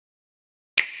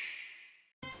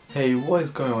Hey, what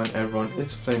is going on everyone?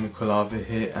 It's Flaming Colava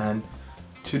here, and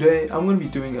today I'm going to be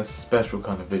doing a special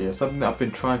kind of video, something that I've been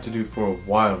trying to do for a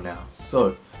while now.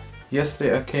 So,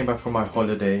 yesterday I came back from my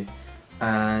holiday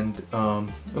and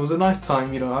it was a nice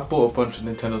time, I bought a bunch of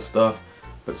Nintendo stuff,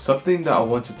 but something that I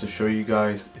wanted to show you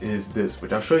guys is this,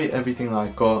 which I'll show you everything that I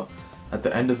got at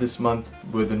the end of this month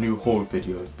with a new haul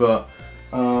video. But,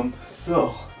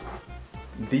 so,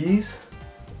 these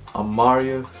are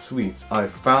Mario sweets. I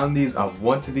found these, I've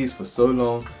wanted these for so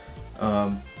long.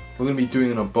 We're going to be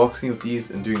doing an unboxing of these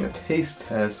and doing a taste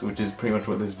test, which is pretty much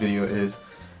what this video is.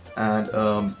 And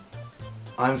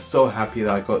I'm so happy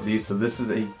that I got these. So this is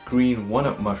a green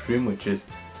 1-up mushroom, which is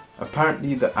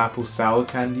apparently the apple sour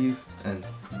candies, and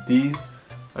these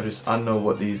are just, I don't know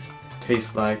what these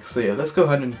taste like. So yeah, let's go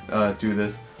ahead and do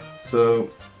this.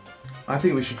 So I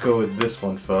think we should go with this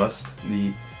one first,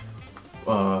 the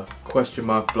question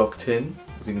mark block tin,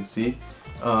 as you can see.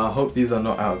 I hope these are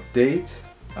not out of date.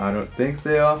 I don't think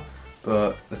they are,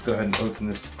 but let's go ahead and open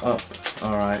this up.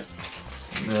 Alright,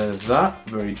 there's that,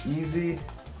 very easy.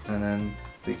 And then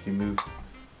I think you move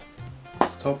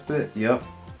this top bit, yep,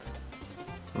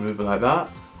 remove it like that.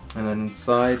 And then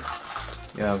inside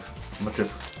you have a bunch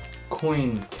of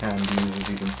coin candies, as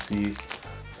you can see.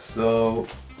 So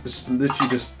it's literally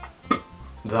just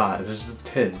that, it's just a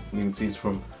tin. You can see it's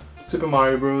from Super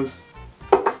Mario Bros.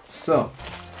 So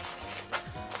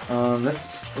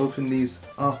let's open these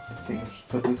up. I think I should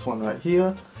put this one right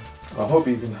here. I hope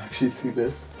you can actually see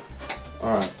this.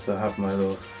 Alright, so I have my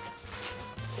little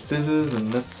scissors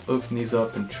and let's open these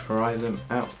up and try them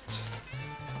out.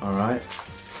 Alright,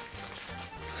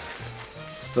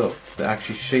 so they're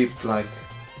actually shaped like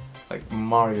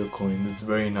Mario coins. It's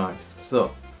very nice.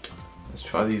 So let's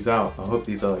try these out. I hope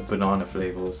these are like banana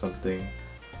flavor or something.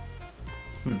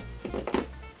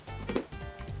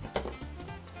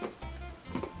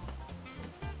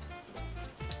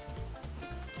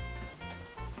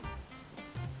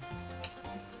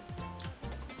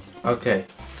 Okay,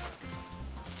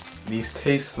 these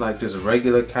taste like just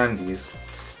regular candies.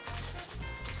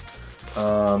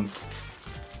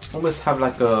 Almost have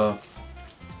like it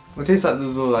tastes like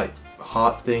those little like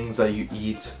hard things that you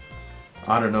eat.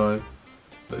 I don't know,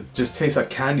 but it just tastes like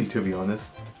candy, to be honest.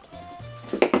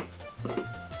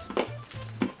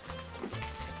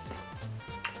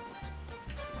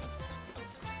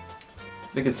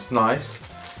 I think it's nice.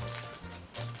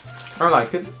 I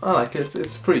like it.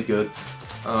 It's pretty good.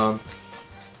 I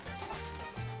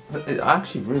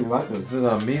actually really like this. This is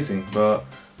amazing. But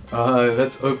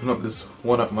let's open up this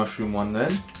 1-up mushroom one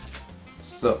then.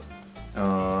 So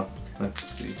let's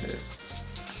see here.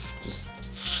 Just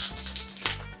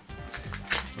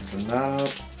open that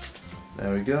up.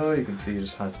 There we go. You can see it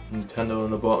just has Nintendo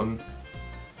on the bottom.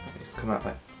 It needs to come out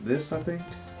like this, I think.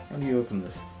 How do you open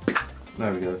this?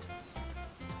 There we go.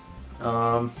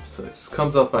 So it just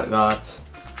comes up like that,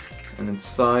 and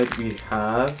inside we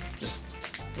have just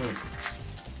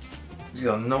these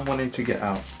are not wanting to get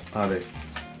out, are they?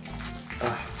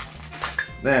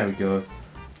 There we go.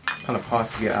 Kind of hard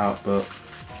to get out, but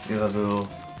these are the little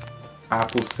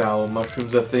apple sour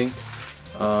mushrooms, I think.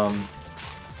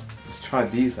 Let's try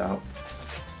these out.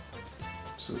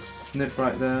 So snip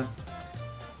right there,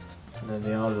 and then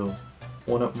they are little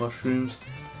 1-up mushrooms.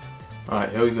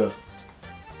 Alright, here we go.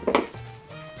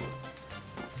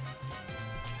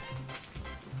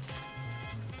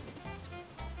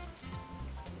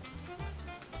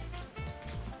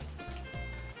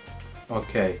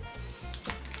 Okay,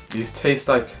 these taste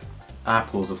like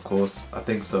apples, of course. I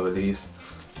think so, at least.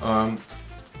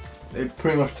 They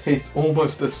pretty much taste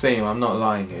almost the same. I'm not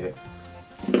lying here.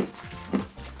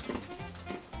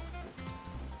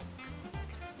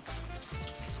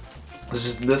 It's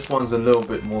just this one's a little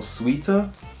bit more sweeter.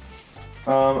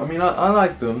 I mean, I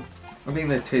like them. I think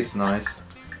they taste nice.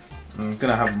 I'm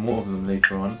gonna have more of them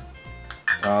later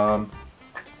on.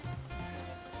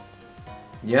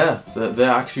 Yeah, they're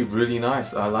actually really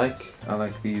nice. I like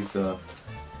these. I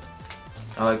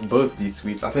like both these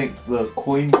sweets. I think the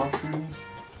coin mushrooms,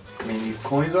 I mean these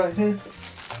coins right here,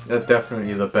 they're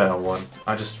definitely the better one.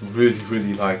 I just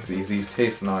really like these. These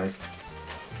taste nice.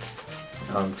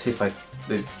 Taste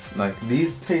like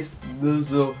these taste, those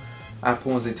little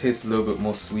apple ones, they taste a little bit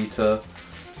more sweeter.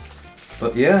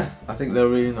 But yeah, I think they're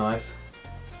really nice.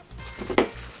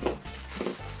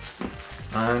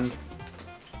 And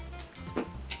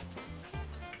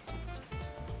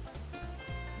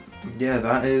yeah,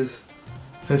 that is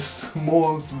a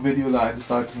small video that I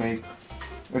decided to make.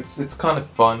 It's kind of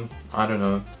fun. I don't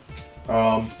know.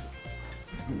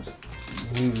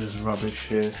 Move this rubbish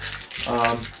here.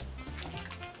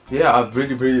 Yeah, I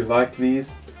really like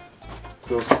these.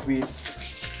 So sweet.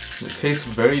 It tastes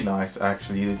very nice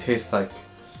actually. They taste like,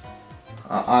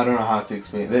 I don't know how to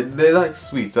explain it. They're like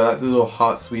sweets. They're like the little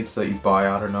hot sweets that you buy,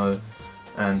 I don't know.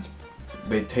 And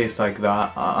they taste like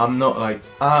that. I'm not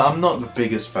the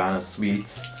biggest fan of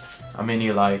sweets. I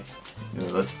mainly like, you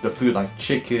know, the food like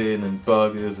chicken and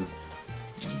burgers and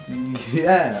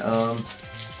yeah.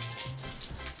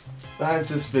 That's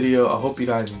this video. I hope you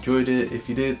guys enjoyed it. If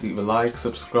you did, leave a like,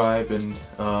 subscribe, and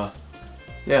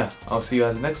yeah, I'll see you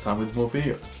guys next time with more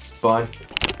videos. Bye.